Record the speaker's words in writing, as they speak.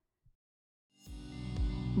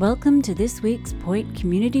Welcome to this week's Point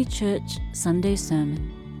Community Church Sunday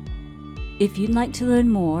Sermon. If you'd like to learn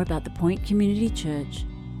more about the Point Community Church,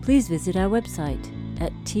 please visit our website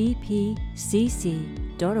at tpcc.org.au.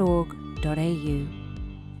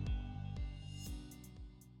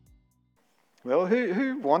 Well,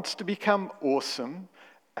 who wants to become awesome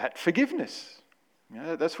at forgiveness?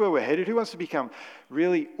 That's where we're headed. Who wants to become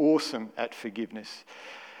really awesome at forgiveness?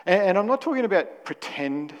 And I'm not talking about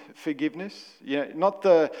pretend forgiveness. Not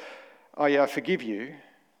the, oh yeah, I forgive you,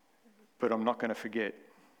 but I'm not going to forget.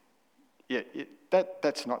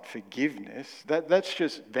 That's not forgiveness. That's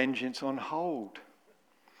just vengeance on hold.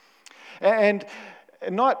 And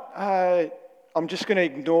not, I'm just going to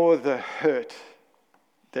ignore the hurt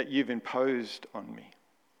that you've imposed on me.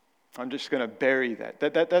 I'm just going to bury that.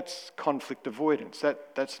 That's conflict avoidance.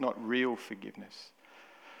 That's not real forgiveness.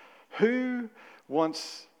 Who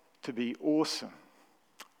wants to be awesome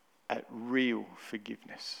at real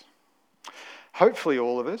forgiveness? Hopefully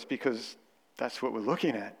all of us, because that's what we're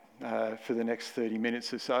looking at for the next 30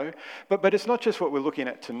 minutes or so. But it's not just what we're looking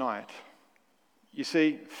at tonight. You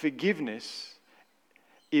see, forgiveness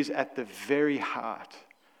is at the very heart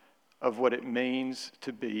of what it means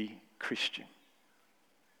to be Christian.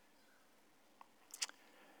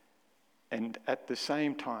 And at the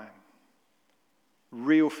same time,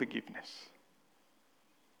 real forgiveness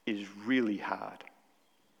is really hard.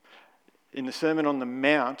 In the Sermon on the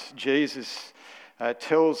Mount, Jesus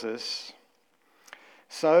tells us,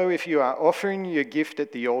 "So if you are offering your gift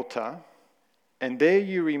at the altar, and there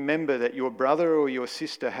you remember that your brother or your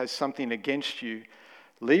sister has something against you,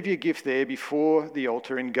 leave your gift there before the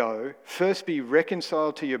altar and go. First be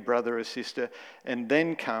reconciled to your brother or sister, and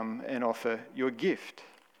then come and offer your gift."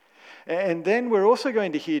 And then we're also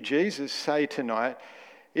going to hear Jesus say tonight,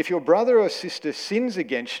 if your brother or sister sins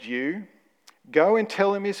against you, go and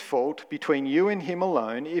tell him his fault between you and him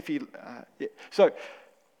alone. So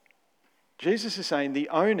Jesus is saying the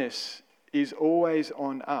onus is always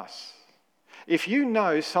on us. If you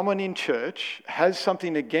know someone in church has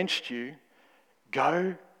something against you,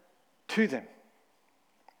 go to them.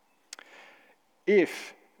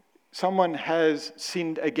 If someone has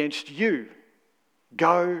sinned against you,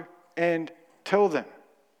 go and tell them.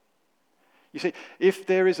 You see, if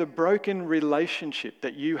there is a broken relationship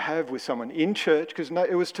that you have with someone in church, because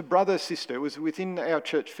it was to brother, sister, it was within our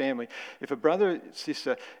church family. If a brother,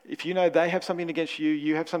 sister, if you know they have something against you,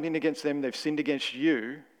 you have something against them, they've sinned against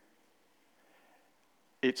you,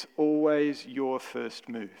 it's always your first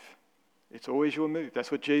move. It's always your move.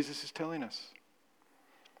 That's what Jesus is telling us.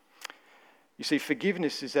 You see,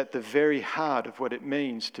 forgiveness is at the very heart of what it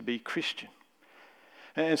means to be Christian.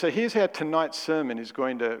 And so here's how tonight's sermon is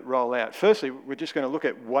going to roll out. Firstly, we're just going to look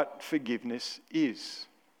at what forgiveness is.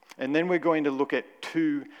 And then we're going to look at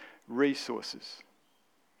two resources.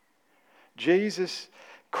 Jesus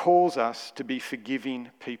calls us to be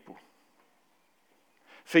forgiving people.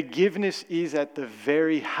 Forgiveness is at the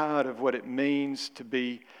very heart of what it means to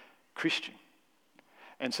be Christian.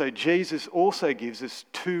 And so Jesus also gives us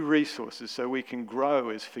two resources so we can grow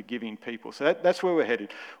as forgiving people. So that's where we're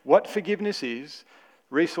headed. What forgiveness is,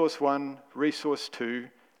 resource 1, resource 2,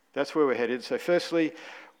 that's where we're headed. So firstly,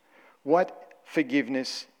 what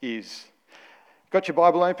forgiveness is. Got your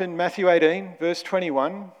Bible open, Matthew 18, verse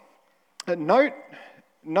 21. Note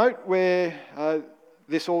where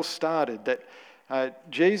this all started, that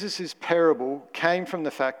Jesus' parable came from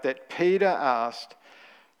the fact that Peter asked,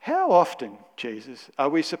 "How often, Jesus, are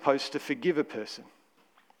we supposed to forgive a person?"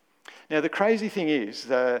 Now the crazy thing is,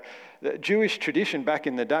 the Jewish tradition back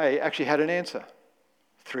in the day actually had an answer.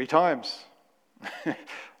 3 times.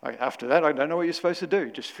 After that, I don't know what you're supposed to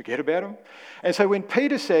do. Just forget about them. And so when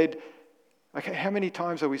Peter said, okay, how many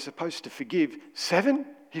times are we supposed to forgive? 7?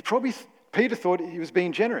 Peter thought he was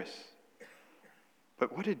being generous.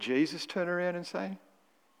 But what did Jesus turn around and say?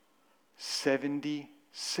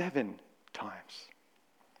 77 times.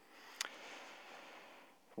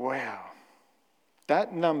 Wow.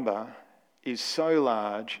 That number is so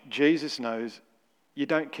large, Jesus knows you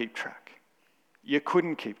don't keep track. You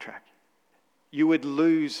couldn't keep track. You would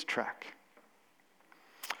lose track.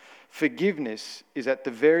 Forgiveness is at the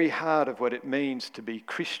very heart of what it means to be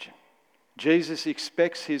Christian. Jesus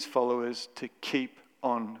expects his followers to keep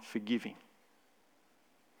on forgiving.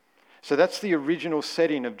 So that's the original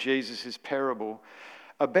setting of Jesus' parable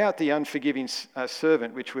about the unforgiving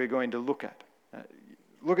servant, which we're going to look at.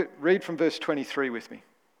 Read from verse 23 with me.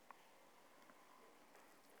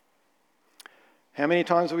 How many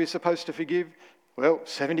times are we supposed to forgive? Well,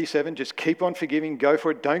 77. Just keep on forgiving. Go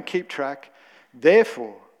for it. Don't keep track.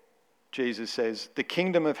 Therefore, Jesus says, "The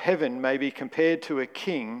kingdom of heaven may be compared to a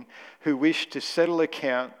king who wished to settle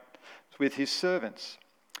accounts with his servants.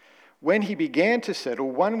 When he began to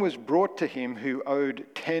settle, one was brought to him who owed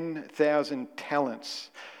 10,000 talents."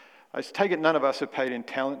 I take it none of us are paid in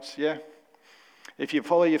talents, yeah? If you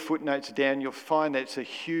follow your footnotes down, you'll find that it's a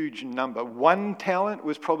huge number. 1 talent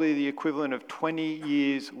was probably the equivalent of 20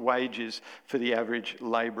 years' wages for the average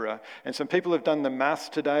labourer. And some people have done the maths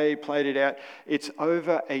today, played it out. It's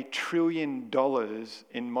over $1 trillion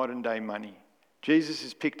in modern day money. Jesus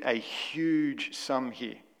has picked a huge sum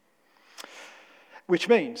here. Which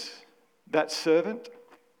means that servant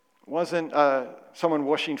wasn't someone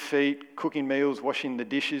washing feet, cooking meals, washing the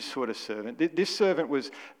dishes sort of servant. This servant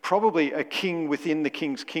was probably a king within the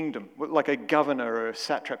king's kingdom, like a governor or a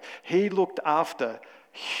satrap. He looked after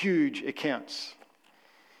huge accounts.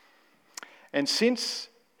 And since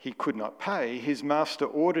he could not pay, his master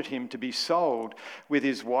ordered him to be sold with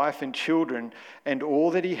his wife and children and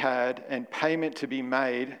all that he had, and payment to be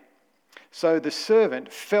made. So the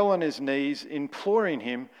servant fell on his knees, imploring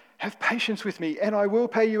him, "Have patience with me, and I will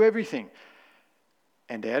pay you everything."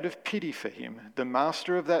 And out of pity for him, the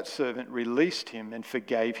master of that servant released him and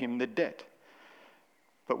forgave him the debt.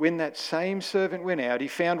 But when that same servant went out, he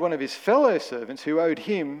found one of his fellow servants who owed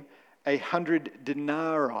him 100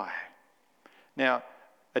 denarii. Now,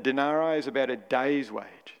 a denarii is about a day's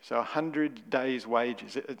wage, so 100 days'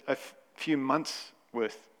 wages, a few months'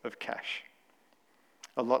 worth of cash,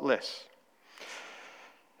 a lot less.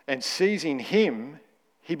 And seizing him,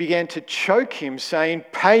 he began to choke him, saying,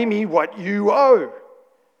 "Pay me what you owe."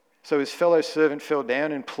 So his fellow servant fell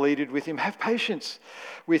down and pleaded with him, "Have patience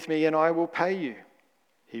with me and I will pay you."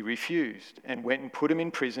 He refused and went and put him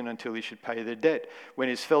in prison until he should pay the debt. When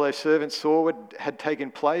his fellow servants saw what had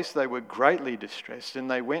taken place, they were greatly distressed, and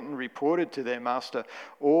they went and reported to their master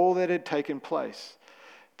all that had taken place.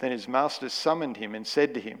 Then his master summoned him and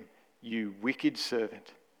said to him, "You wicked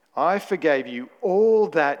servant, I forgave you all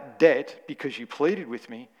that debt because you pleaded with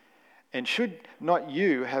me. And should not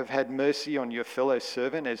you have had mercy on your fellow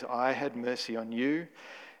servant as I had mercy on you?"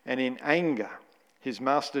 And in anger, his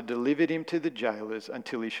master delivered him to the jailers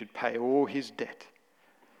until he should pay all his debt.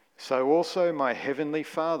 So also my heavenly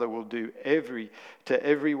Father will do to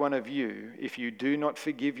every one of you if you do not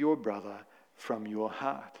forgive your brother from your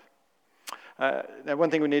heart. Now,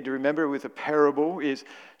 one thing we need to remember with a parable is,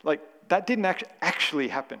 that didn't actually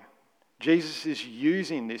happen. Jesus is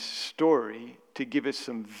using this story to give us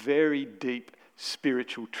some very deep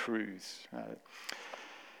spiritual truths.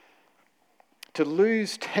 To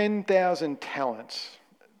lose 10,000 talents,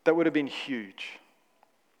 that would have been huge.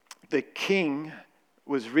 The king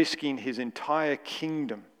was risking his entire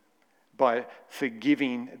kingdom by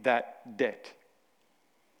forgiving that debt.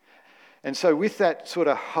 And so with that sort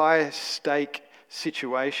of high stake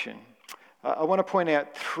situation, I want to point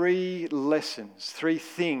out 3 lessons, 3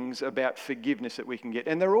 things about forgiveness that we can get.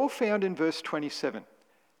 And they're all found in verse 27.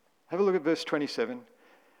 Have a look at verse 27.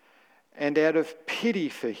 And out of pity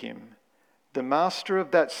for him, the master of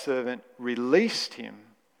that servant released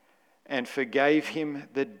him and forgave him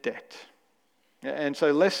the debt. And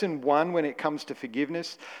so lesson 1, when it comes to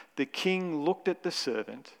forgiveness, the king looked at the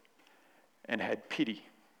servant and had pity.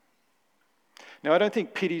 Now, I don't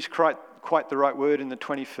think pity is quite the right word in the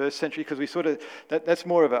 21st century, because that's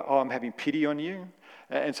more of I'm having pity on you.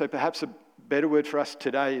 And so perhaps a better word for us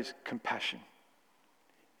today is compassion.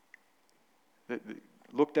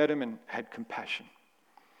 Looked at him and had compassion.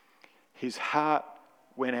 His heart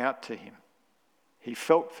went out to him. He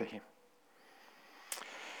felt for him.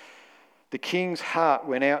 The king's heart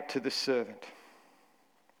went out to the servant.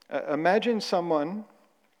 Imagine someone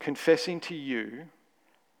confessing to you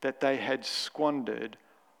that they had squandered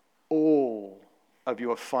all of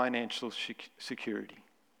your financial security.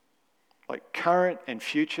 Like current and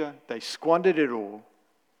future, they squandered it all.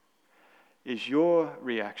 Is your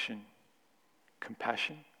reaction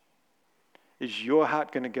compassion? Is your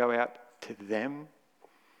heart going to go out to them?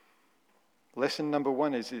 Lesson number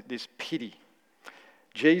 1 is this pity.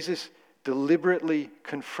 Jesus deliberately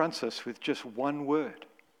confronts us with just one word: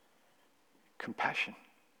 compassion.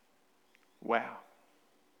 Wow.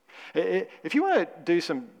 If you want to do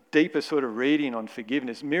some deeper sort of reading on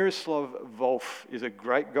forgiveness, Miroslav Volf is a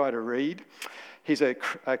great guy to read. He's a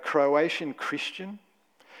Croatian Christian.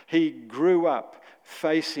 He grew up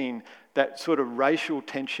facing that sort of racial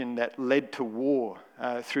tension that led to war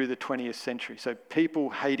through the 20th century. So people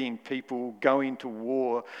hating people, going to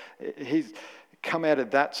war. He's come out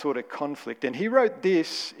of that sort of conflict. And he wrote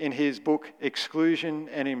this in his book, Exclusion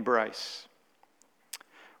and Embrace.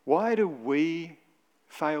 Why do we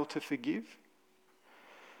fail to forgive?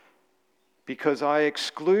 because I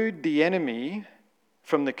exclude the enemy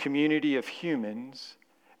from the community of humans,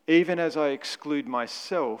 even as I exclude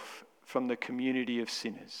myself from the community of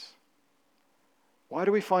sinners. Why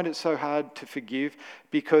do we find it so hard to forgive?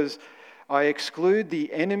 Because I exclude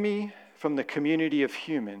the enemy from the community of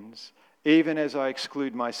humans, even as I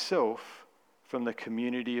exclude myself from the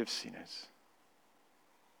community of sinners.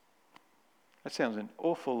 That sounds an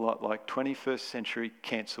awful lot like 21st century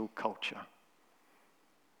cancel culture.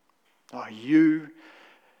 Oh, you're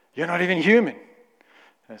not even human.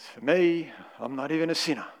 As for me, I'm not even a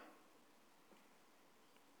sinner.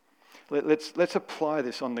 Let's apply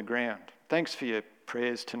this on the ground. Thanks for your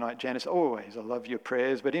prayers tonight, Janice. Always, I love your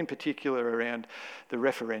prayers, but in particular around the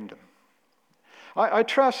referendum. I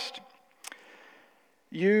trust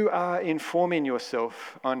you are informing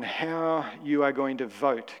yourself on how you are going to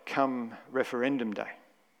vote come referendum day.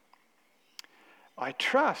 I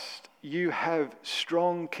trust you have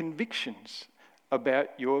strong convictions about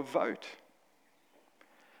your vote.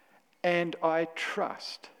 And I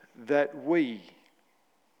trust that we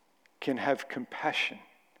can have compassion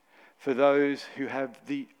for those who have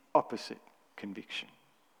the opposite conviction.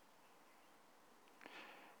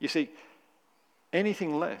 You see,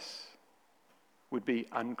 anything less would be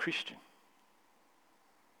unchristian.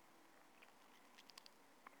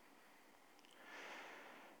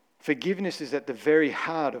 Forgiveness is at the very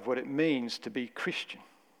heart of what it means to be Christian.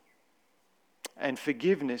 And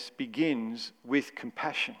forgiveness begins with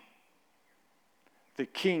compassion. The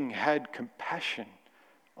king had compassion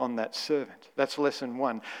on that servant. That's lesson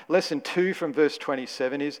 1. Lesson 2 from verse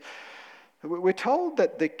 27 is, we're told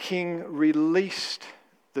that the king released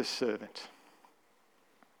the servant.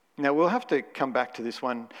 Now, we'll have to come back to this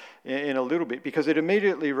one in a little bit because it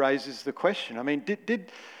immediately raises the question. I mean,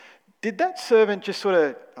 did that servant just sort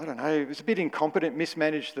of, I don't know, was a bit incompetent,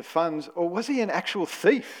 mismanaged the funds, or was he an actual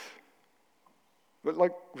thief?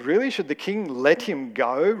 Like, really, should the king let him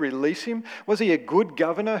go, release him? Was he a good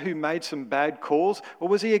governor who made some bad calls, or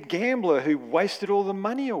was he a gambler who wasted all the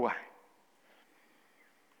money away?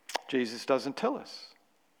 Jesus doesn't tell us.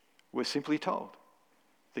 We're simply told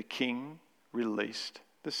the king released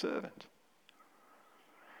the servant.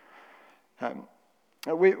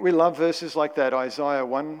 We love verses like that. Isaiah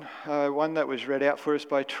 1 that was read out for us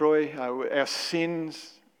by Troy. Our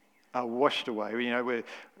sins are washed away. You know,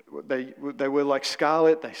 they were like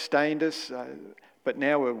scarlet. They stained us, but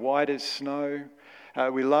now we're white as snow.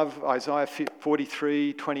 We love Isaiah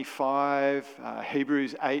 43:25,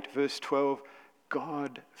 Hebrews 8 verse 12.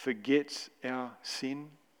 God forgets our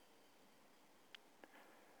sin.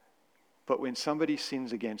 But when somebody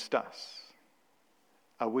sins against us,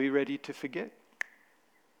 are we ready to forget?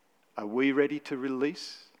 Are we ready to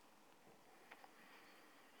release?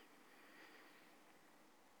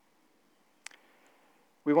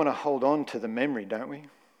 We want to hold on to the memory, don't we?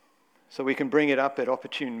 So we can bring it up at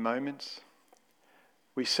opportune moments.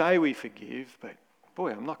 We say we forgive, but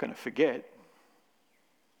boy, I'm not going to forget.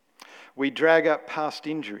 We drag up past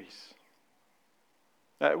injuries.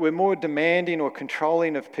 We're more demanding or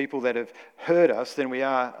controlling of people that have hurt us than we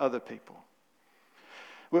are other people.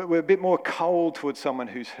 We're a bit more cold towards someone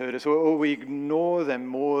who's hurt us, or we ignore them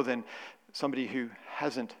more than somebody who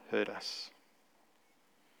hasn't hurt us.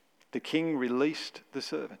 The king released the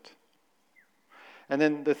servant. And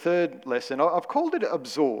then the third lesson, I've called it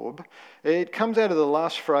absorb. It comes out of the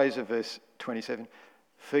last phrase of verse 27.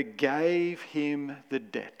 Forgave him the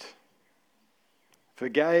debt.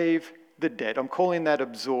 Forgave the debt. I'm calling that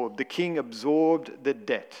absorb. The king absorbed the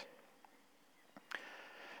debt.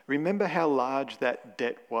 Remember how large that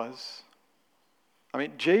debt was? I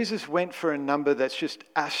mean, Jesus went for a number that's just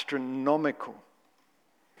astronomical.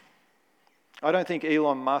 I don't think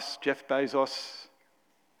Elon Musk, Jeff Bezos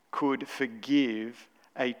could forgive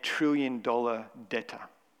a $1 trillion debtor.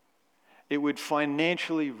 It would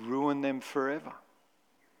financially ruin them forever.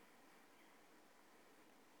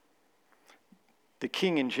 The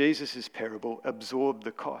king in Jesus' parable absorbed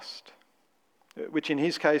the cost, which in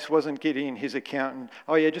his case wasn't getting his accountant,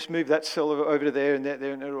 oh yeah, just move that cell over to there and that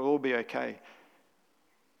there and it'll all be okay.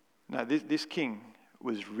 No, this king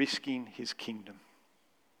was risking his kingdom.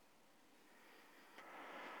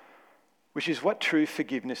 Which is what true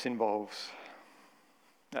forgiveness involves.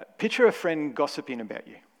 Picture a friend gossiping about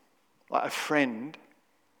you. Like a friend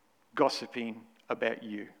gossiping about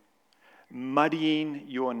you. Muddying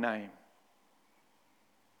your name.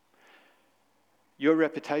 Your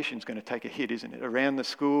reputation's going to take a hit, isn't it? Around the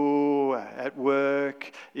school, at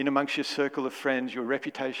work, in amongst your circle of friends, your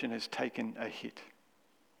reputation has taken a hit.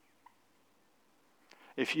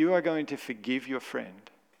 If you are going to forgive your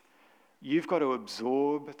friend, you've got to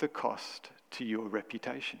absorb the cost to your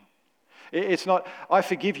reputation. It's not, I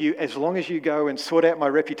forgive you as long as you go and sort out my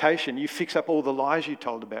reputation. You fix up all the lies you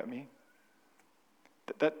told about me.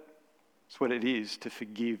 That's what it is to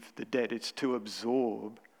forgive the debt. It's to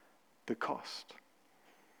absorb the cost.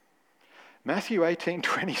 Matthew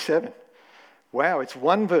 18:27. Wow, it's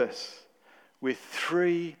one verse with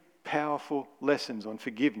 3 powerful lessons on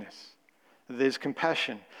forgiveness. There's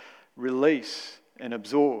compassion, release, and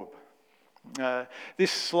absorb.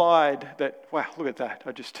 This slide wow, look at that.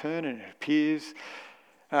 I just turn and it appears.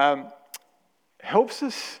 Helps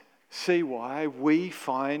us see why we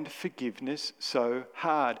find forgiveness so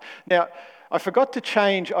hard. Now, I forgot to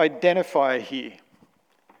change identifier here,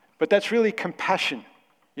 but that's really compassion.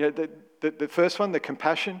 You know, the first one, the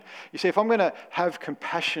compassion. You see, if I'm going to have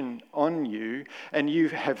compassion on you and you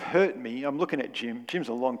have hurt me, I'm looking at Jim. Jim's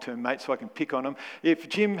a long-term mate, so I can pick on him. If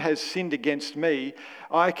Jim has sinned against me,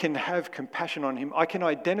 I can have compassion on him. I can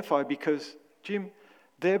identify because, Jim,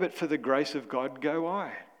 there but for the grace of God go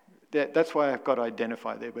I. That's why I've got to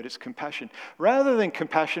identify there, but it's compassion. Rather than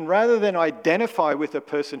identify with a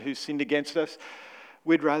person who's sinned against us,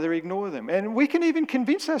 we'd rather ignore them. And we can even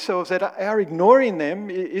convince ourselves that our ignoring them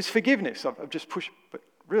is forgiveness. I've just pushed, but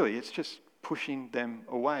really it's just pushing them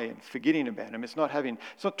away and forgetting about them. It's not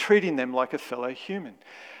treating them like a fellow human.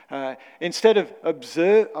 Instead of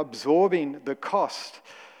absorbing the cost,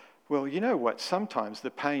 well, you know what? Sometimes the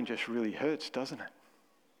pain just really hurts, doesn't it?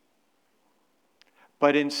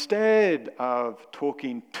 But instead of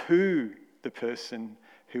talking to the person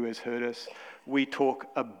who has hurt us, we talk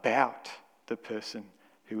about the person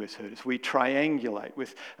who has hurt us. We triangulate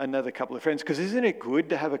with another couple of friends, because isn't it good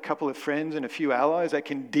to have a couple of friends and a few allies that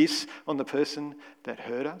can diss on the person that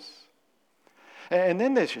hurt us? And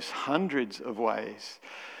then there's just hundreds of ways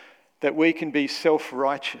that we can be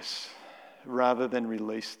self-righteous rather than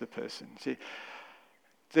release the person. See,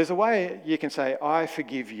 there's a way you can say, I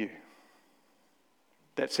forgive you.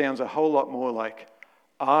 That sounds a whole lot more like,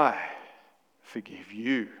 I forgive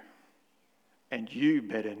you. And you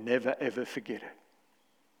better never, ever forget it.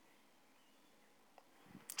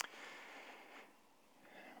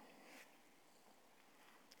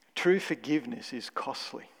 True forgiveness is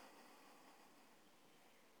costly.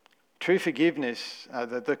 True forgiveness,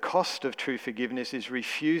 the cost of true forgiveness is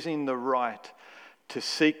refusing the right to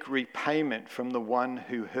seek repayment from the one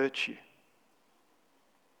who hurt you.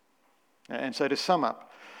 And so to sum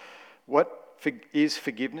up, what is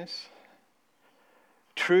forgiveness?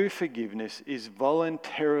 True forgiveness is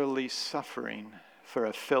voluntarily suffering for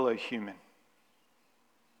a fellow human.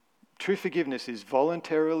 True forgiveness is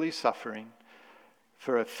voluntarily suffering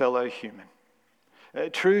for a fellow human.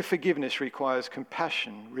 True forgiveness requires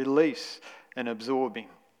compassion, release, and absorbing.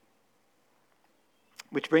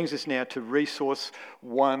 Which brings us now to resource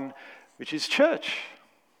 1, which is church.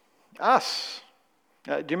 Us.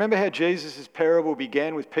 Do you remember how Jesus' parable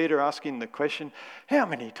began with Peter asking the question, how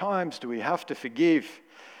many times do we have to forgive?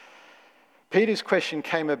 Peter's question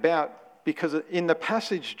came about because in the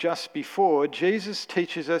passage just before, Jesus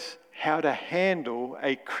teaches us how to handle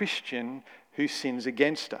a Christian who sins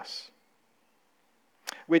against us.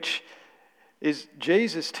 Which is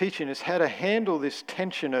Jesus teaching us how to handle this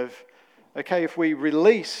tension of, okay, if we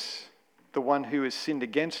release the one who has sinned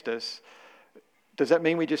against us, does that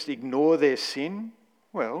mean we just ignore their sin?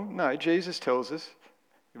 Well, no, Jesus tells us,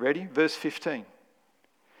 ready? Verse 15.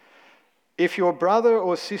 If your brother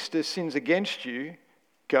or sister sins against you,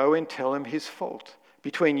 go and tell him his fault,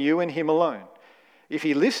 between you and him alone. If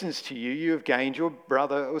he listens to you, you have gained your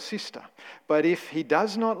brother or sister. But if he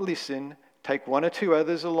does not listen, take 1 or 2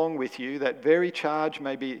 others along with you, that every charge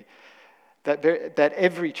may be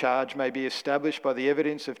established by the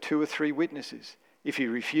evidence of 2 or 3 witnesses. If he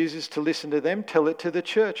refuses to listen to them, tell it to the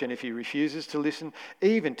church. And if he refuses to listen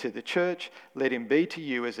even to the church, let him be to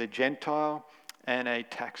you as a Gentile and a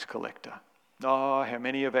tax collector. Oh, how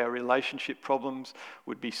many of our relationship problems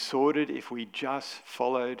would be sorted if we just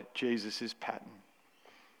followed Jesus' pattern.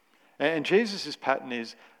 And Jesus' pattern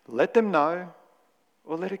is, let them know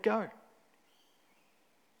or let it go.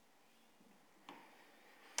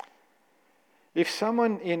 If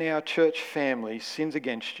someone in our church family sins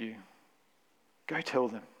against you, go tell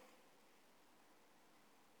them.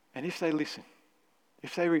 And if they listen,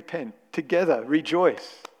 if they repent, together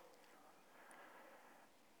rejoice.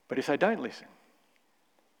 But if they don't listen,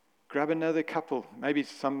 grab another couple, maybe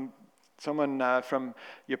someone from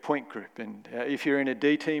your point group. And if you're in a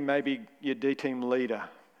D team, maybe your D team leader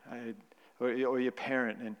or your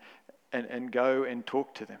parent, and go and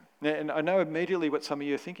talk to them. And I know immediately what some of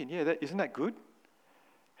you are thinking. Yeah, isn't that good?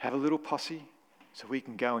 Have a little posse so we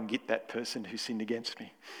can go and get that person who sinned against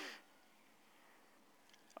me.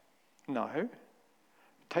 No.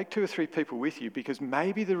 take 2 or 3 people with you, because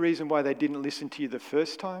maybe the reason why they didn't listen to you the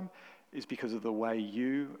first time is because of the way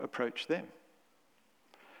you approach them.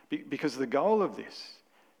 Because the goal of this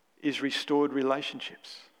is restored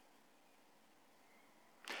relationships.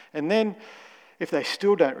 And then, if they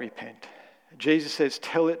still don't repent, Jesus says,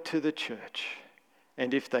 tell it to the church.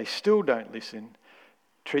 And if they still don't listen,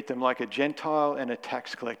 treat them like a Gentile and a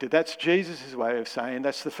tax collector. That's Jesus' way of saying,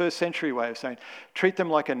 that's the first century way of saying, treat them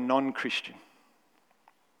like a non-Christian.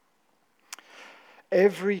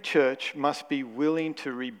 Every church must be willing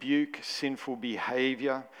to rebuke sinful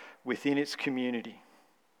behaviour within its community.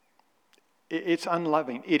 It's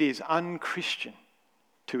unloving. It is unchristian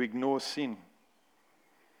to ignore sin.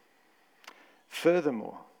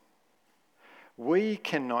 Furthermore, we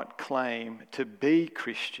cannot claim to be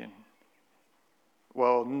Christian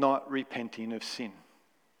while not repenting of sin.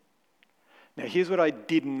 Now, here's what I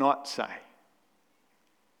did not say.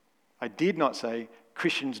 I did not say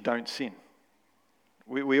Christians don't sin.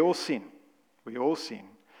 We all sin. We all sin.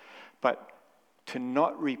 But to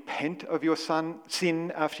not repent of your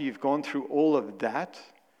sin after you've gone through all of that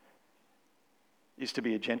is to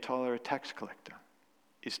be a Gentile or a tax collector,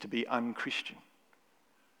 is to be unchristian.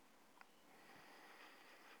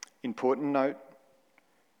 Important note,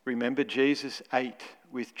 remember Jesus ate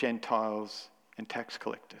with Gentiles and tax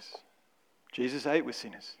collectors. Jesus ate with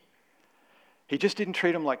sinners. He just didn't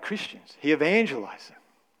treat them like Christians. He evangelized them.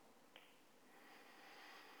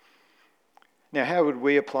 Now, how would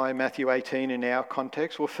we apply Matthew 18 in our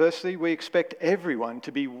context? Well, firstly, we expect everyone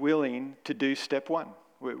to be willing to do step one.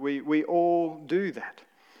 We all do that.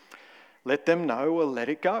 Let them know or let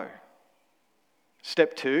it go.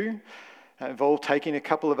 Step two, involve taking a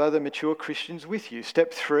couple of other mature Christians with you.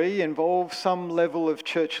 Step three, involve some level of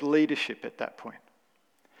church leadership at that point.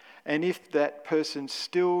 And if that person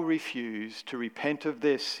still refused to repent of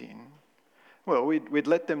their sin, well, we'd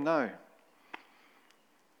let them know.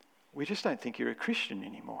 We just don't think you're a Christian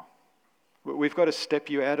anymore. We've got to step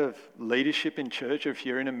you out of leadership in church, or if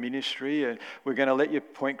you're in a ministry, and we're going to let your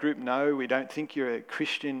point group know we don't think you're a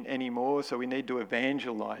Christian anymore, so we need to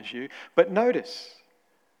evangelize you. But notice,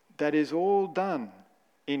 that is all done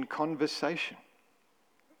in conversation.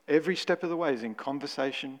 Every step of the way is in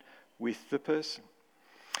conversation with the person.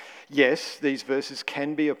 Yes, these verses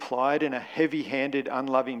can be applied in a heavy-handed,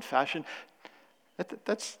 unloving fashion.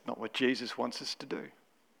 That's not what Jesus wants us to do.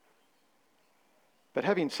 But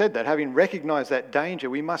having said that, having recognized that danger,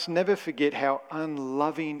 we must never forget how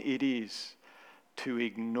unloving it is to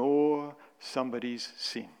ignore somebody's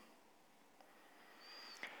sin.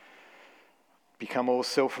 Become all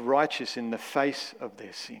self-righteous in the face of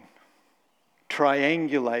their sin.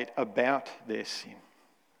 Triangulate about their sin.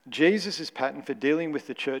 Jesus' pattern for dealing with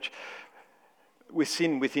the church, with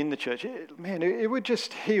sin within the church, it would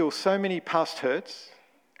just heal so many past hurts,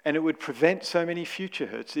 and it would prevent so many future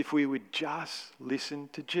hurts if we would just listen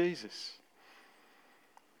to Jesus.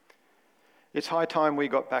 It's high time we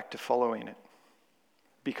got back to following it,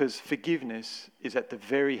 because forgiveness is at the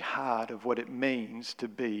very heart of what it means to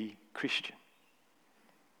be Christian.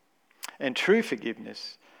 And true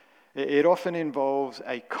forgiveness, it often involves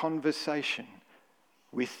a conversation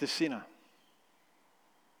with the sinner.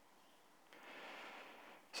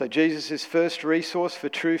 So Jesus' first resource for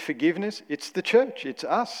true forgiveness, it's the church, it's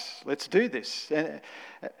us. Let's do this.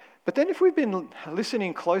 But then if we've been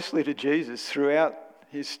listening closely to Jesus throughout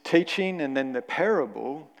his teaching and then the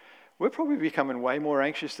parable, we're probably becoming way more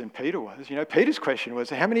anxious than Peter was. You know, Peter's question was,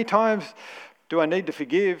 how many times do I need to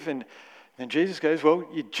forgive? And Jesus goes, well,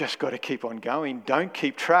 you just got to keep on going. Don't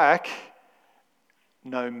keep track,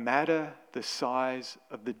 no matter the size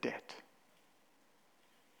of the debt.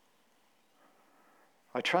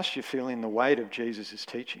 I trust you're feeling the weight of Jesus'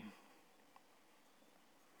 teaching.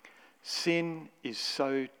 Sin is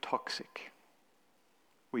so toxic.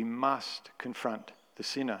 We must confront the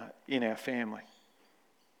sinner in our family.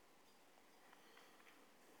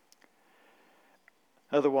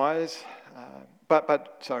 Otherwise, but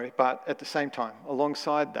at the same time,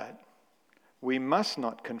 alongside that, we must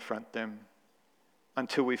not confront them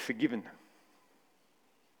until we've forgiven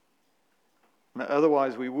them.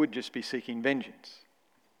 Otherwise, we would just be seeking vengeance.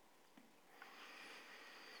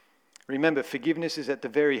 Remember, forgiveness is at the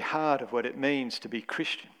very heart of what it means to be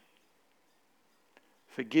Christian.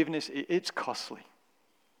 Forgiveness, it's costly.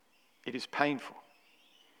 It is painful.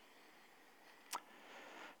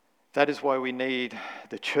 That is why we need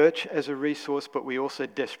the church as a resource, but we also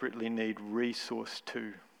desperately need resource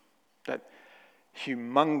 2. That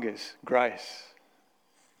humongous grace.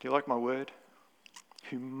 Do you like my word?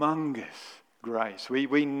 Humongous grace.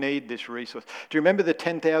 We need this resource. Do you remember the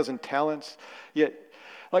 10,000 talents? Yeah,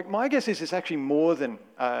 Like, my guess is it's actually more than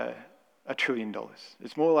 $1 trillion.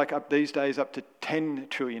 It's more like these days up to $10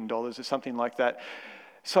 trillion or something like that.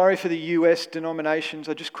 Sorry for the US denominations,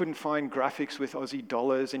 I just couldn't find graphics with Aussie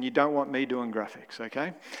dollars, and you don't want me doing graphics,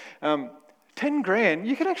 okay? 10 grand,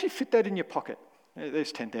 you could actually fit that in your pocket.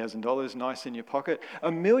 There's $10,000 nice in your pocket.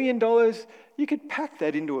 $1 million, you could pack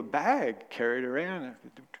that into a bag, carry it around.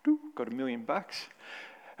 Got $1 million.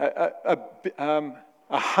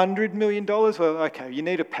 $100 million, well, okay, you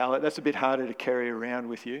need a pallet. That's a bit harder to carry around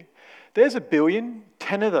with you. There's $1 billion,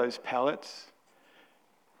 10 of those pallets.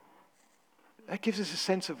 That gives us a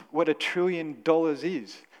sense of what $1 trillion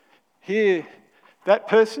is. Here, that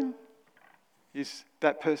person is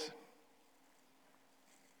that person.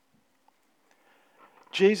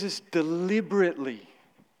 Jesus deliberately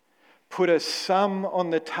put a sum on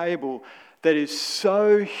the table that is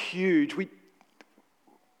so huge, we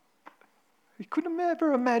couldn't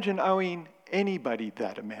ever imagine owing anybody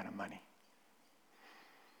that amount of money.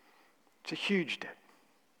 It's a huge debt.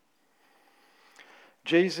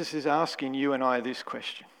 Jesus is asking you and I this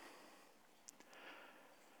question.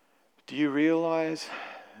 Do you realize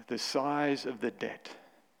the size of the debt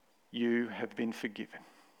you have been forgiven?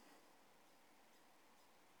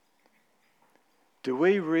 Do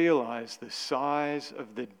we realize the size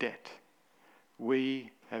of the debt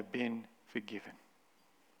we have been forgiven?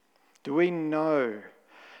 Do we know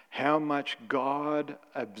how much God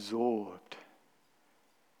absorbed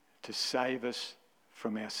to save us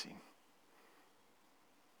from our sin?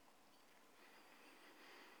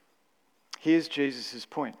 Here's Jesus'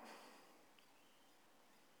 point.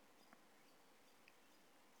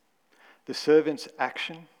 The servant's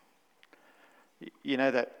action, you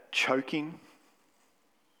know, that choking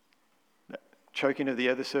of the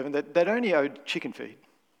other servant, that only owed chicken feed.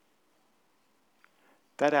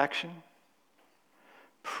 That action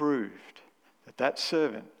proved that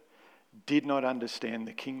servant did not understand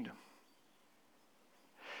the kingdom.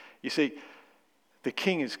 You see, the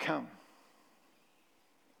king has come,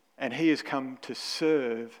 and he has come to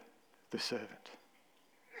serve the servant.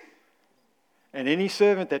 And any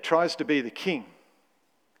servant that tries to be the king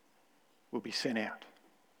will be sent out.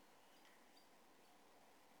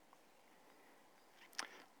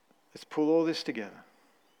 Let's pull all this together.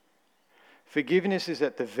 Forgiveness is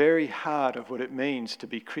at the very heart of what it means to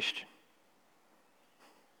be Christian.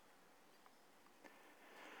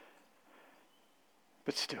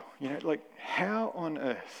 But still, you know, like, how on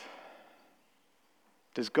earth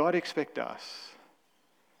does God expect us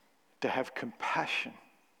to have compassion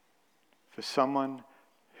for someone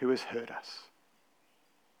who has hurt us?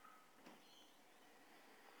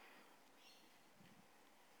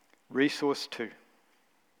 Resource 2.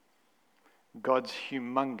 God's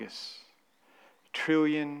humongous,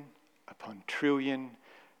 trillion upon trillion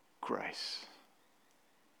grace.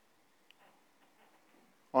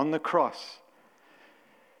 On the cross,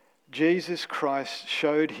 Jesus Christ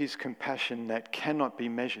showed his compassion that cannot be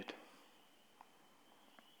measured.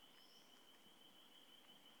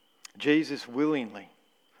 Jesus willingly,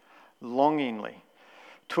 longingly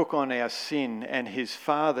took on our sin, and his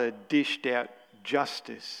Father dished out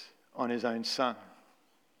justice on his own Son.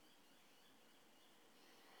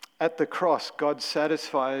 At the cross, God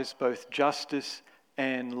satisfies both justice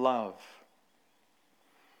and love.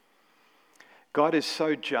 God is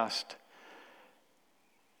so just,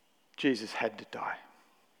 Jesus had to die.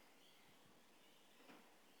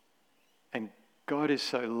 And God is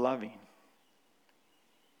so loving,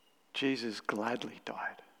 Jesus gladly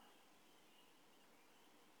died.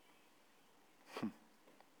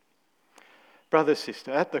 Brother,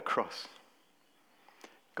 sister, at the cross,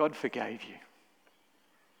 God forgave you.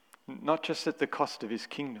 Not just at the cost of his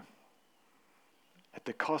kingdom, at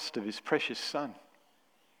the cost of his precious Son.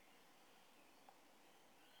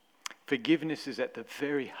 Forgiveness is at the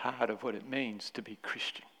very heart of what it means to be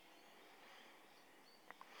Christian.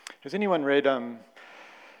 Has anyone read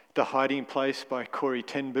The Hiding Place by Corrie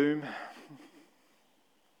ten Boom?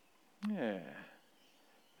 Yeah.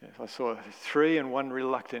 I saw 3 and 1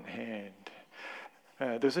 reluctant hand.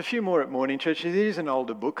 There's a few more at Morning Church. It is an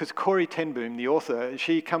older book because Corrie ten Boom, the author,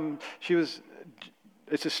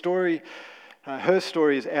 it's a story, her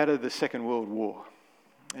story is out of the Second World War.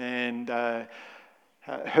 And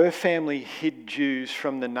her family hid Jews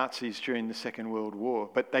from the Nazis during the Second World War,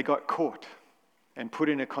 but they got caught and put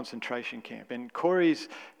in a concentration camp. And Corrie's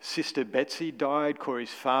sister Betsy died, Corrie's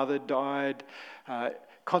father died.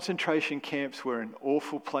 Concentration camps were an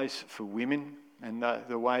awful place for women, and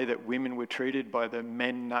the way that women were treated by the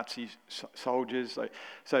men Nazi soldiers.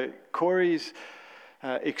 So Corrie's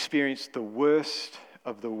experienced the worst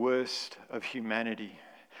of humanity.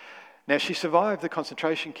 Now, she survived the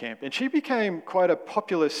concentration camp, and she became quite a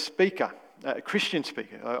popular speaker, a Christian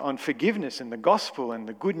speaker, on forgiveness and the gospel and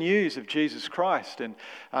the good news of Jesus Christ. And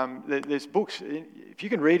there's books. If you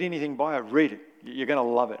can read anything by her, read it. You're going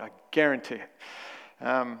to love it, I guarantee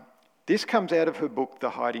it. This comes out of her book, The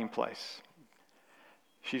Hiding Place.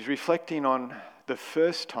 She's reflecting on the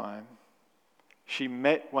first time she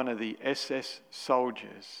met one of the SS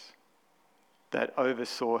soldiers that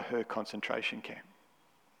oversaw her concentration camp.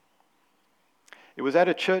 It was at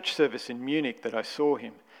a church service in Munich that I saw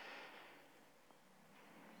him.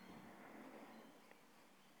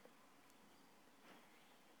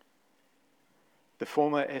 The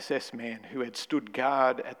former SS man who had stood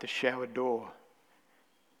guard at the shower door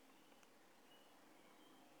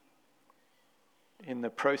in the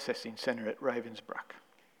processing centre at Ravensbrück.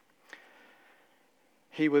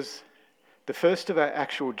 He was the first of our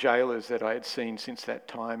actual jailers that I had seen since that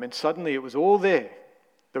time, and suddenly it was all there.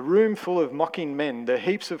 The room full of mocking men, the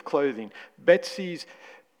heaps of clothing, Betsy's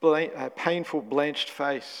painful blanched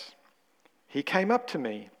face. He came up to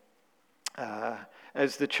me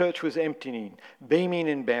as the church was emptying, beaming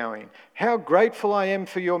and bowing. "How grateful I am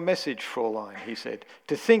for your message, Fräulein," he said.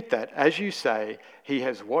 "To think that, as you say, he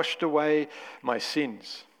has washed away my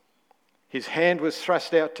sins." His hand was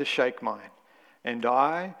thrust out to shake mine. And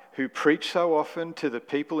I, who preach so often to the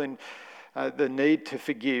people in the need to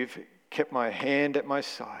forgive, kept my hand at my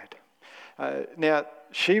side. Now,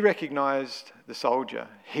 she recognised the soldier.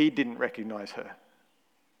 He didn't recognise her.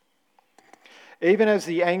 Even as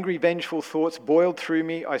the angry, vengeful thoughts boiled through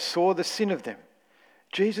me, I saw the sin of them.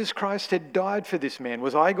 Jesus Christ had died for this man.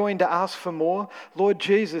 Was I going to ask for more? "Lord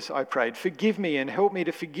Jesus," I prayed, "forgive me and help me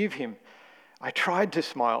to forgive him." I tried to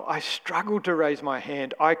smile. I struggled to raise my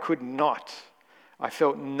hand. I could not. I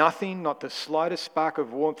felt nothing, not the slightest spark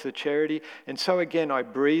of warmth or charity, and so again I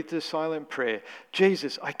breathed a silent prayer.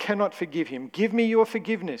 "Jesus, I cannot forgive him. Give me your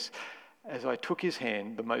forgiveness." As I took his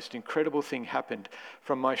hand, the most incredible thing happened.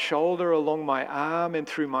 From my shoulder, along my arm, and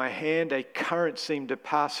through my hand, a current seemed to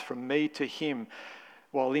pass from me to him,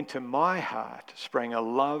 while into my heart sprang a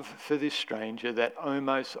love for this stranger that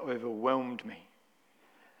almost overwhelmed me.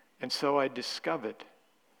 And so I discovered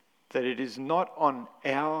that it is not on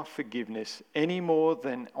our forgiveness any more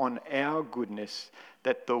than on our goodness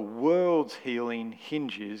that the world's healing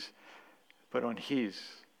hinges, but on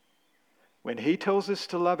his. When he tells us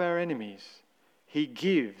to love our enemies, he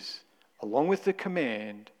gives, along with the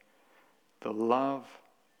command, the love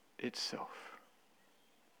itself.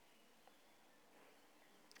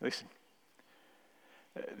 Listen,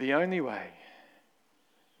 the only way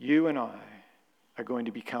you and I are going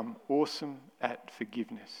to become awesome at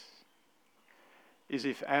forgiveness is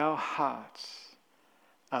if our hearts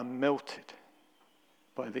are melted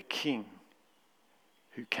by the King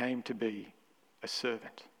who came to be a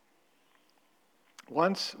servant.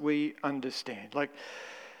 Once we understand,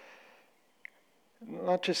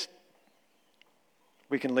 not just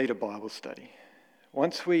we can lead a Bible study.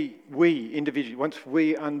 Once we individually, once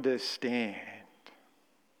we understand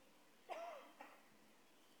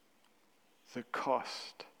the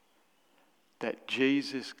cost that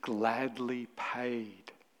Jesus gladly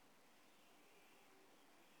paid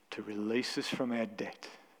to release us from our debt,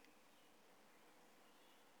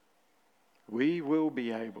 we will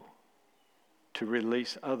be able to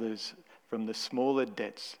release others from the smaller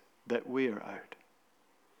debts that we are owed.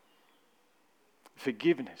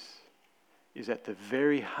 Forgiveness is at the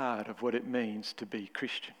very heart of what it means to be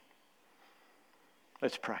Christian.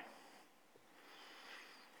 Let's pray.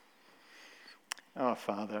 Oh,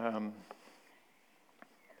 Father,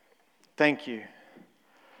 thank you.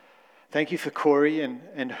 Thank you for Corey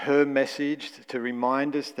and her message to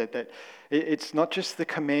remind us that it's not just the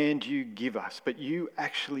command you give us, but you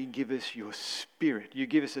actually give us your Spirit. You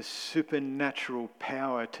give us a supernatural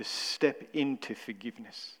power to step into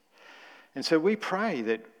forgiveness. And so we pray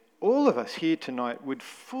that all of us here tonight would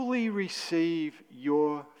fully receive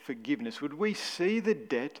your forgiveness. Would we see the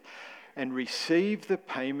debt and receive the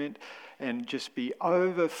payment and just be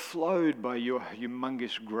overflowed by your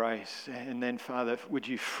humongous grace. And then, Father, would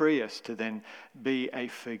you free us to then be a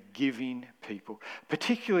forgiving people,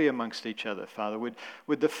 particularly amongst each other, Father. Would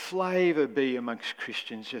the flavour be amongst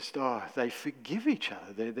Christians just, they forgive each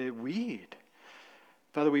other. They're weird.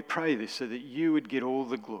 Father, we pray this so that you would get all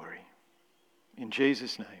the glory. In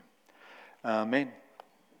Jesus' name, amen.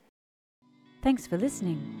 Thanks for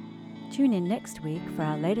listening. Tune in next week for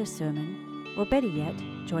our latest sermon, or better yet,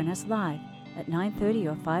 join us live at 9:30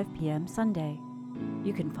 or 5 p.m. Sunday.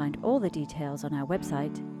 You can find all the details on our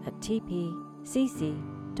website at tpcc.org.au.